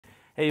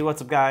Hey,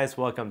 what's up guys?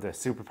 Welcome to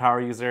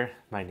Superpower User.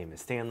 My name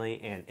is Stanley,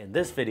 and in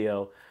this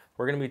video,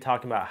 we're going to be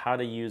talking about how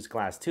to use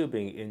glass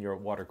tubing in your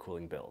water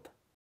cooling build.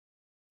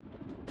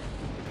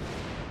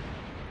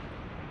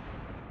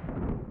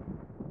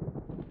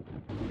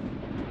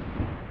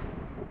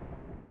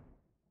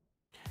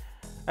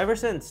 Ever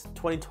since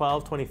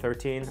 2012,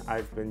 2013,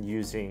 I've been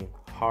using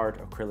hard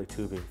acrylic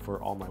tubing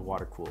for all my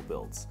water cooled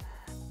builds.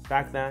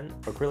 Back then,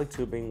 acrylic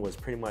tubing was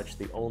pretty much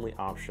the only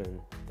option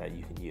that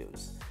you can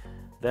use.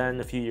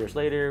 Then a few years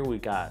later, we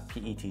got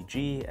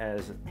PETG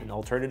as an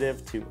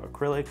alternative to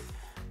acrylic.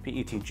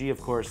 PETG, of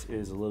course,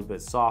 is a little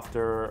bit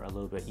softer, a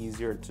little bit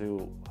easier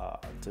to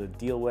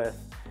deal with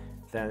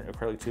than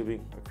acrylic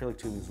tubing. Acrylic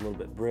tubing is a little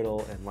bit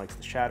brittle and likes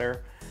to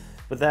shatter.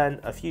 But then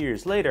a few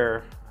years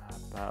later,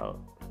 about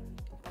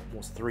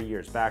almost 3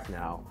 years back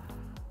now,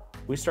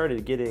 we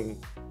started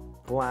getting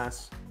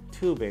glass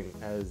tubing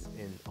as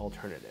an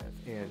alternative.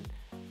 And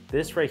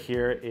this right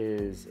here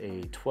is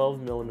a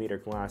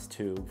 12mm glass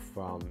tube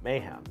from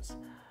Mayhems.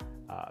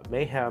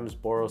 Mayhems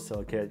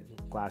borosilicate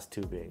glass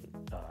tubing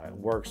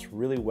works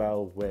really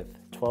well with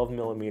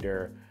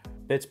 12mm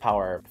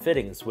bitspower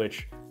fittings,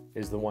 which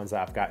is the ones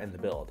that I've got in the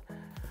build.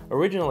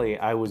 Originally,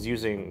 I was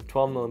using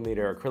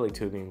 12mm acrylic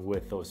tubing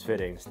with those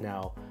fittings.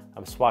 Now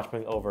I'm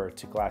swatching over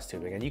to glass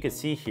tubing, and you can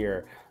see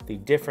here the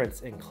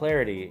difference in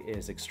clarity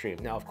is extreme.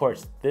 Now, of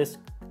course, this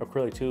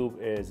acrylic tube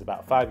is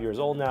about 5 years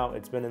old now.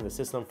 It's been in the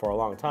system for a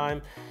long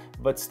time,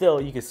 but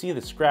still you can see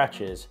the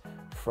scratches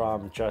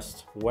from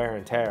just wear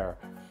and tear,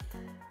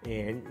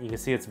 and you can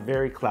see it's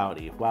very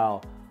cloudy.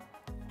 While,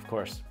 of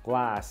course,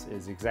 glass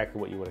is exactly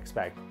what you would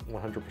expect,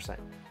 100%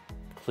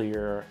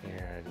 clear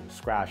and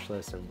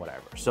scratchless and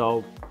whatever.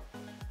 So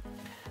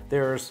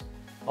there's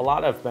a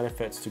lot of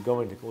benefits to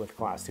going with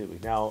glass tubing.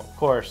 Now, of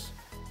course,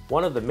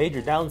 one of the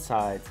major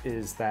downsides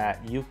is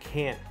that you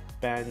can't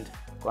bend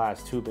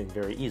glass tubing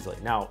very easily.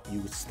 Now,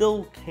 you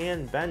still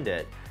can bend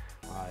it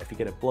if you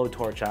get a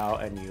blowtorch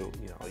out and you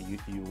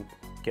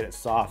get it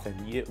soft,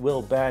 and it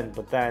will bend,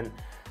 but then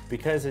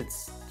because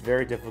it's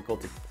very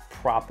difficult to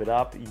prop it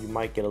up, you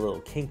might get a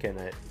little kink in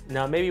it.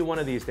 Now, maybe one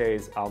of these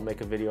days I'll make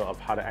a video of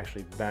how to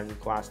actually bend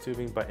glass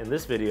tubing, but in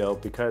this video,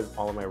 because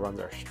all of my runs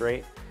are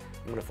straight,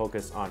 I'm going to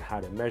focus on how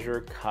to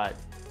measure, cut,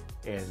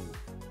 and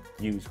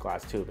use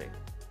glass tubing.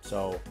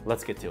 So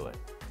let's get to it.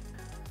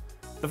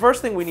 The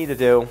first thing we need to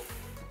do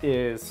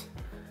is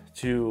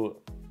to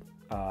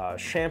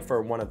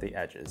chamfer one of the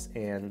edges.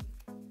 And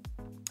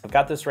I've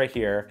got this right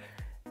here,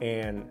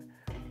 and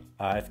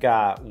I've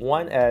got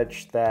one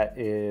edge that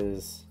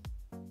is,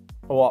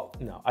 well,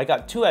 no, I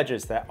got two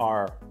edges that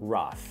are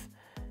rough,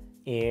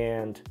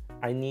 and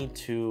I need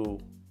to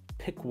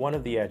pick one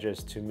of the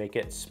edges to make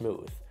it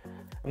smooth.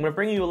 I'm gonna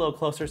bring you a little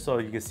closer so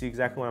you can see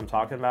exactly what I'm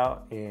talking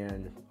about,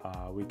 and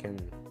we can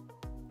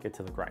get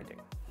to the grinding.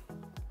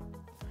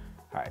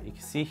 All right, you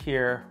can see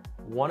here,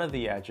 one of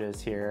the edges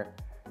here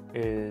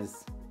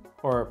is,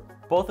 or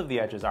both of the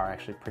edges are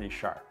actually pretty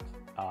sharp.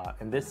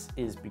 And this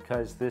is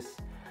because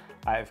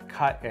I've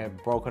cut and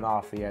broken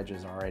off the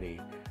edges already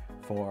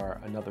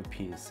for another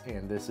piece,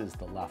 and this is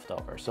the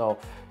leftover. So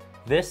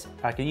this,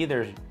 I can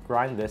either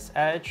grind this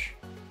edge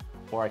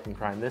or I can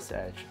grind this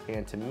edge.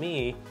 And to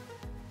me,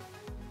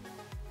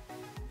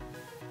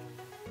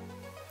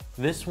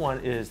 this one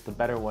is the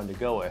better one to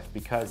go with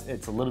because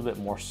it's a little bit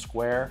more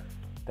square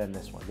than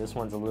this one. This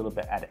one's a little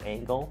bit at an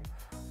angle.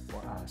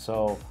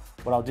 So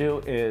what I'll do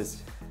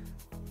is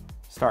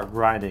start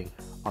grinding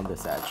on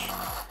this edge.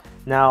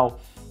 Now,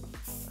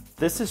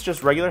 this is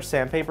just regular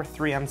sandpaper,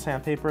 3M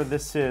sandpaper.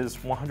 This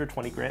is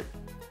 120 grit.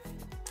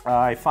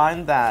 I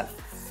find that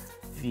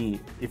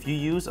if you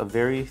use a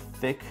very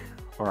thick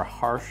or a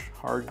harsh,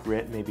 hard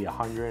grit, maybe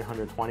 100,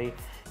 120,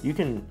 you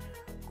can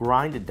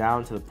grind it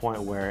down to the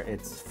point where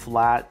it's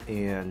flat,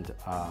 and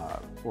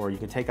or you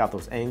can take out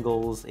those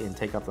angles and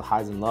take out the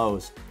highs and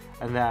lows,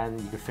 and then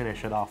you can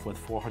finish it off with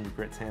 400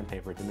 grit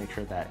sandpaper to make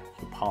sure that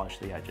you polish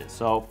the edges.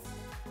 So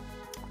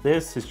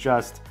this is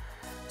just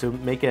to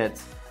make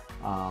it,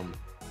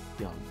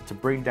 to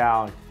bring it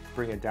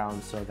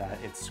down so that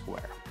it's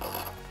square.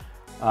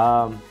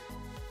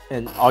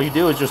 And all you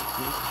do is just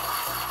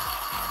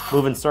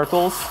move in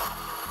circles.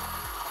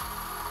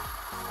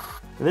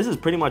 And this is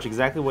pretty much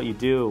exactly what you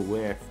do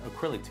with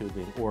acrylic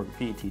tubing or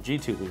PETG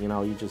tubing.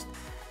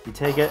 You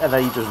take it and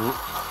then you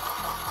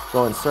just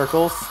go in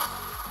circles.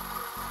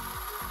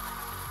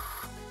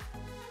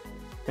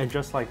 And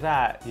just like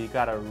that, you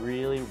got a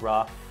really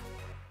rough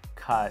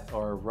cut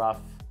or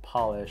rough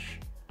polish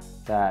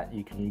that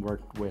you can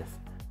work with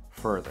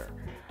further.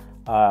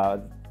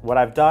 What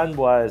I've done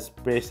was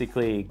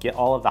basically get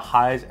all of the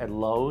highs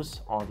and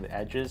lows on the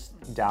edges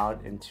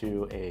down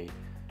into a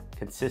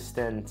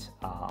consistent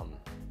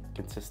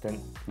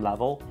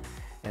level,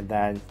 and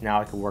then now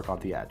I can work on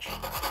the edge.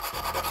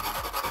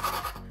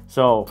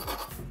 So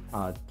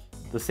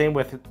the same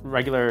with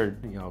regular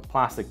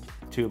plastic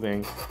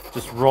tubing,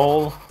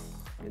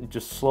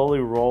 just slowly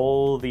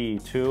roll the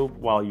tube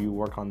while you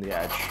work on the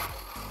edge.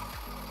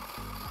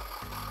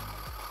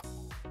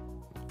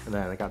 And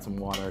then I got some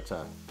water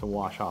to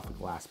wash off the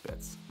glass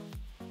bits.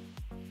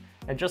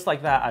 And just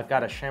like that, I've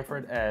got a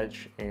chamfered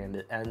edge and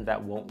an end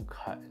that won't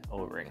cut an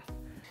O-ring.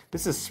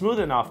 This is smooth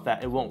enough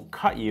that it won't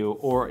cut you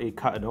or it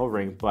cut an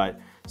O-ring, but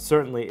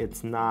certainly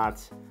it's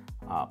not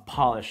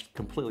polished,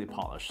 completely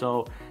polished.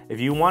 So if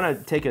you want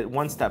to take it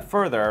one step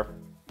further,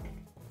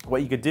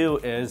 what you could do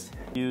is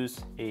use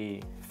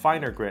a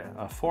finer grit,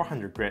 a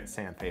 400 grit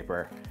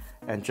sandpaper,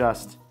 and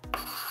just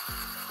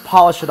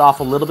polish it off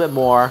a little bit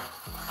more.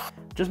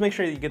 Just make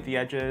sure you get the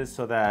edges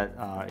so that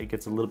it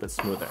gets a little bit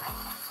smoother.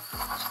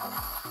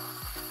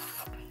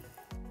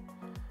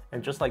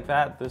 And just like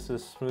that, this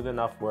is smooth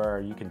enough where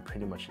you can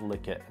pretty much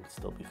lick it and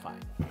still be fine.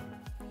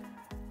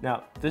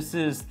 Now, this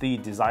is the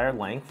desired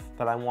length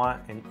that I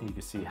want, and you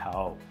can see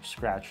how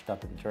scratched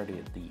up and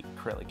dirty the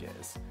acrylic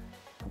is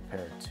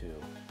compared to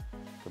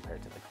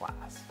the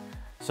glass.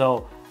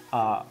 So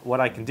what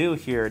I can do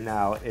here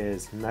now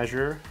is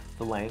measure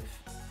the length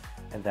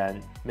and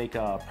then make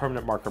a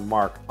permanent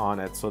mark on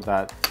it so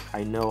that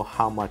I know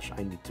how much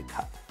I need to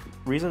cut.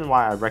 Reason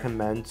why I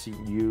recommend to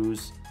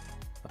use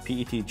a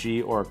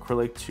PETG or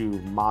acrylic to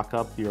mock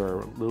up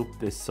your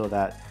loop is so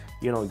that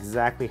you know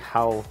exactly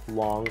how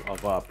long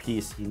of a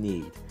piece you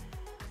need.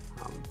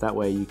 That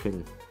way you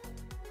can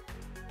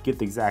get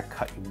the exact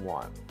cut you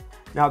want.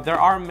 Now,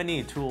 there are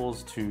many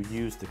tools to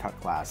use to cut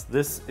glass.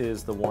 This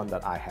is the one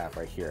that I have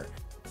right here.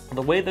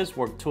 The way this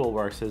tool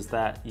works is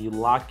that you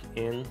lock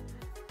in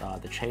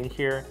the chain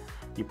here,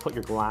 you put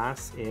your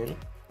glass in,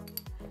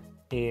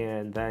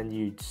 and then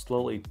you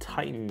slowly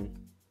tighten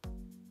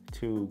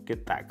to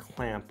get that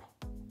clamp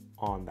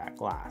on that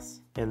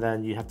glass. And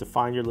then you have to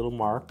find your little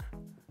mark.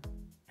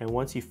 And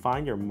once you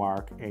find your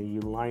mark and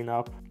you line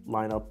up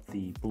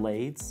the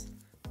blades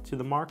to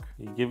the mark,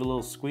 you give it a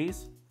little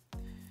squeeze,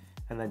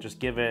 and then just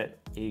give it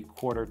a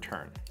quarter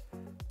turn.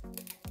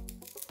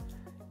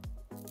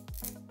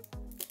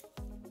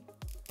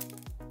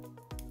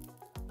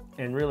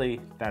 And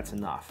really, that's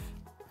enough.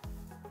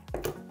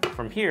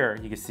 From here,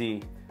 you can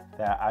see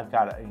that I've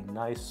got a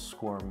nice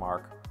score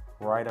mark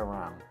right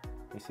around.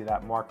 You see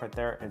that mark right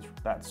there?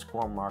 That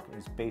score mark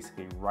is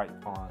basically right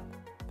on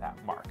that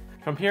mark.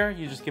 From here,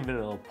 you just give it a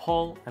little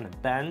pull and a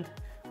bend,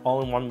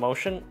 all in one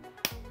motion,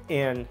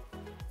 and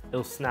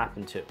it'll snap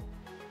in two.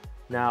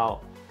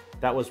 Now,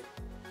 that was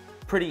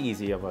pretty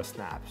easy of a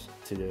snaps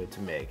to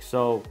make.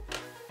 So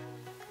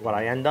what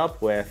I end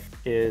up with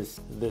is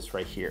this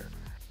right here.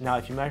 Now,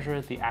 if you measure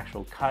the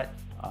actual cut,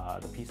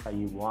 the piece that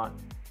you want,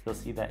 you'll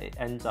see that it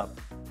ends up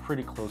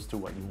pretty close to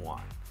what you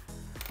want.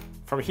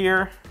 From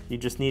here, you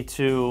just need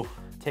to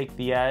take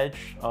the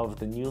edge of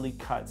the newly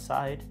cut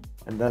side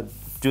and then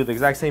do the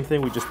exact same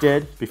thing we just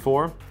did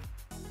before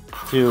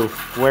to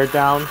wear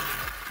down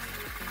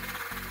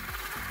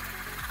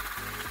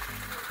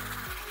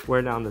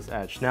this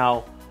edge.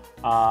 Now,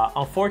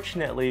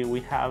 unfortunately, we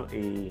have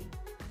a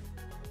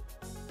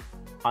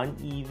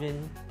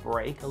uneven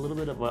break, a little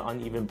bit of an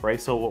uneven break.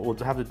 So what we'll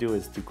have to do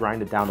is to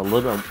grind it down a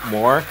little bit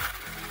more.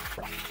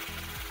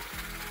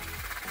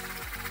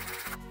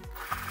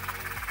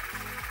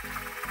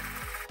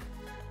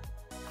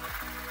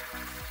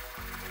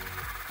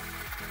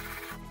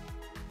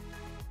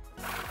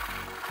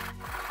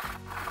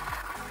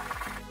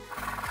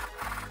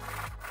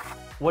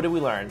 What did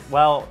we learn?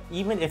 Well,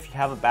 even if you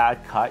have a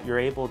bad cut, you're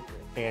able,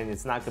 and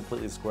it's not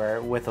completely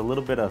square, with a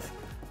little bit of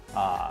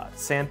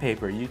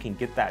sandpaper, you can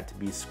get that to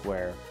be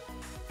square,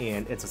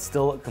 and it's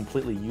still a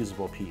completely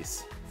usable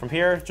piece. From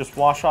here, just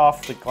wash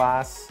off the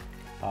glass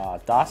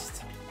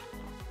dust.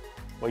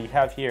 What you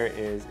have here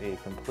is a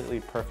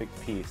completely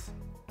perfect piece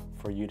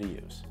for you to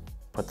use.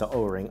 Put the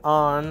O-ring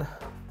on,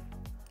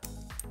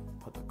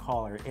 put the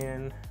collar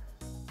in,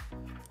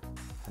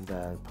 and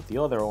then put the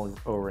other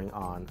O-ring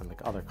on and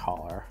the other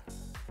collar.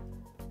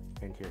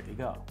 And here you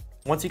go.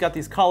 Once you got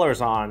these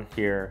collars on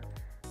here,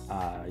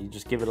 you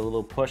just give it a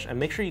little push and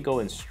make sure you go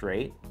in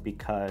straight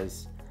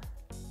because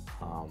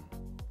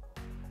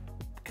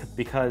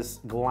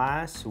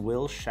glass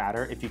will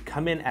shatter. If you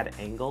come in at an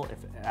angle,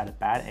 at a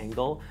bad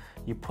angle,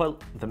 you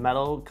put the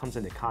metal comes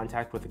into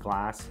contact with the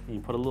glass, and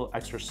you put a little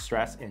extra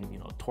stress and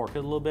torque it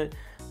a little bit,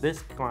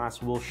 this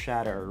glass will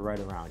shatter right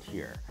around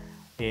here.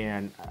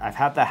 And I've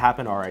had that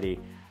happen already.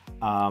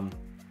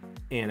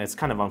 And it's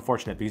kind of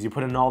unfortunate because you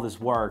put in all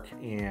this work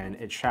and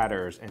it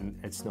shatters and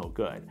it's no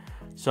good.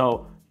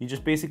 So you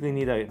just basically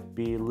need to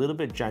be a little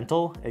bit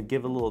gentle and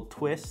give a little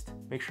twist,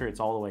 make sure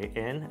it's all the way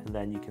in, and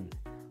then you can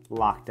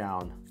lock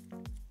down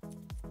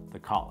the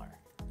collar.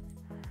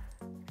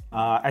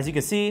 As you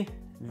can see,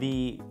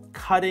 the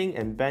cutting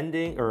and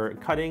bending, or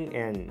cutting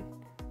and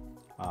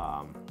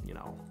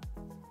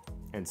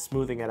and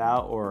smoothing it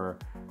out,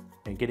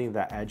 and getting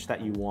that edge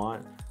that you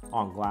want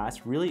on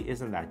glass really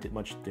isn't that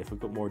much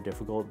more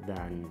difficult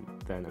than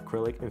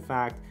acrylic. In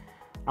fact,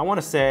 I want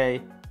to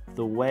say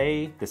the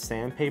way the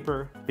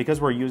sandpaper, because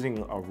we're using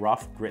a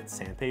rough grit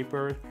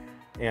sandpaper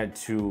and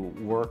to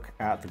work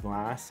at the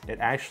glass, it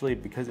actually,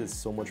 because it's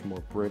so much more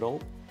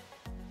brittle,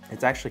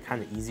 it's actually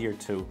kind of easier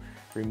to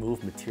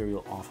remove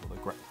material off of the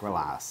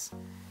glass.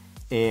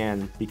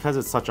 And because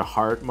it's such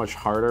a much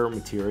harder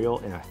material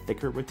and a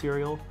thicker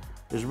material,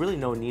 there's really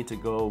no need to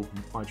go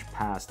much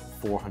past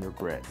 400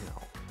 grit.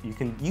 You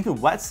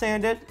can wet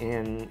sand it,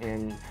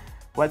 and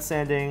wet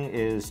sanding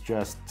is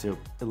just to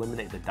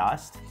eliminate the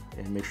dust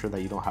and make sure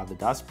that you don't have the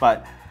dust.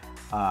 But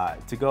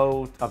to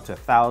go up to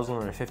 1,000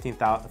 or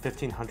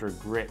 1,500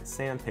 grit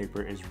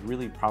sandpaper is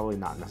really probably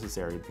not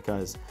necessary,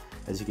 because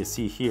as you can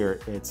see here,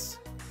 it's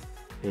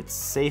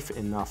safe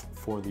enough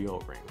for the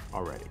O-ring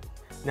already.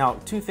 Now,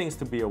 two things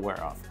to be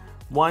aware of.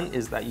 One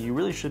is that you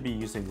really should be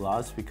using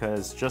gloves,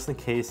 because just in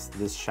case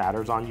this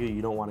shatters on you,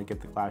 you don't want to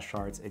get the glass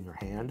shards in your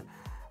hand.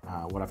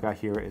 What I've got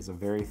here is a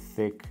very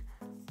thick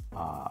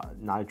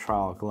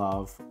nitrile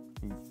glove,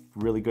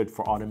 really good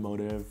for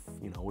automotive,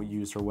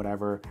 use or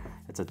whatever.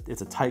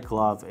 It's a tight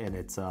glove, and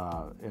it's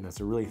a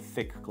really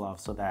thick glove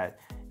so that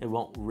it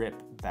won't rip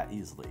that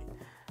easily.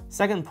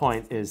 Second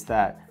point is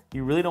that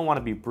you really don't want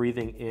to be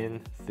breathing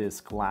in this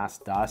glass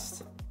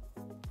dust.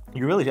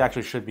 You really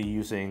actually should be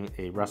using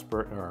a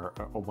respirator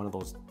or one of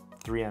those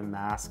 3M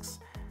masks,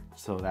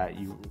 so that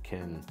you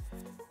can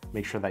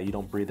make sure that you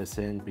don't breathe this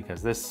in,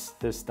 because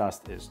this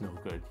dust is no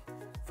good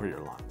for your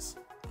lungs.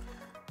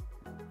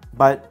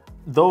 But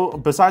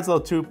besides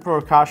those two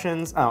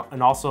precautions,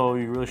 and also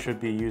you really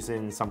should be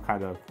using some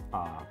kind of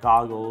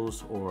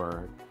goggles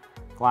or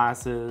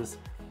glasses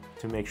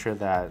to make sure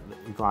that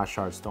the glass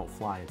shards don't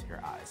fly into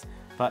your eyes.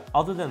 But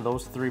other than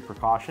those three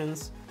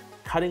precautions,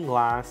 cutting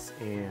glass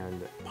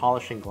and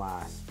polishing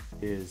glass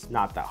is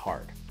not that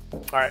hard.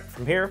 All right,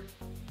 from here,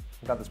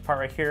 I've got this part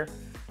right here.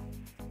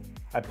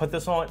 I put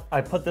this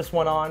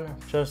one on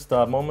just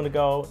a moment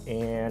ago,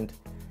 and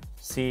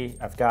see,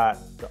 I've got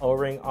the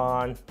O-ring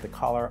on, the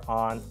collar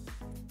on,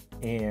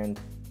 and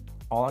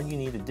all you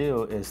need to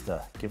do is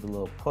to give it a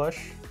little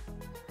push,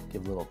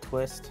 give it a little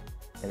twist,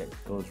 and it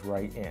goes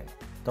right in.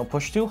 Don't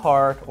push too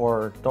hard,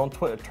 or don't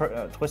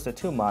twist it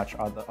too much,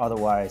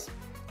 otherwise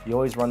you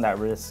always run that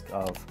risk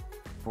of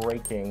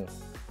breaking,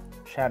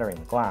 shattering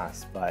the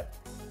glass, but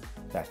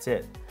that's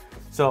it.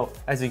 So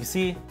as you can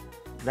see,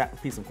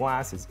 that piece of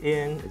glass is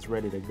in, it's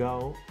ready to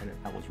go, and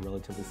that was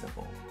relatively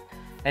simple.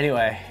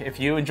 Anyway, if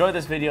you enjoyed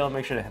this video,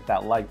 make sure to hit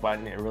that like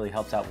button. It really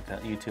helps out with the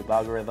YouTube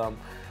algorithm.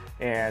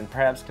 And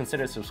perhaps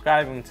consider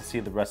subscribing to see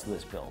the rest of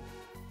this build.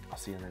 I'll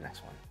see you in the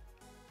next one.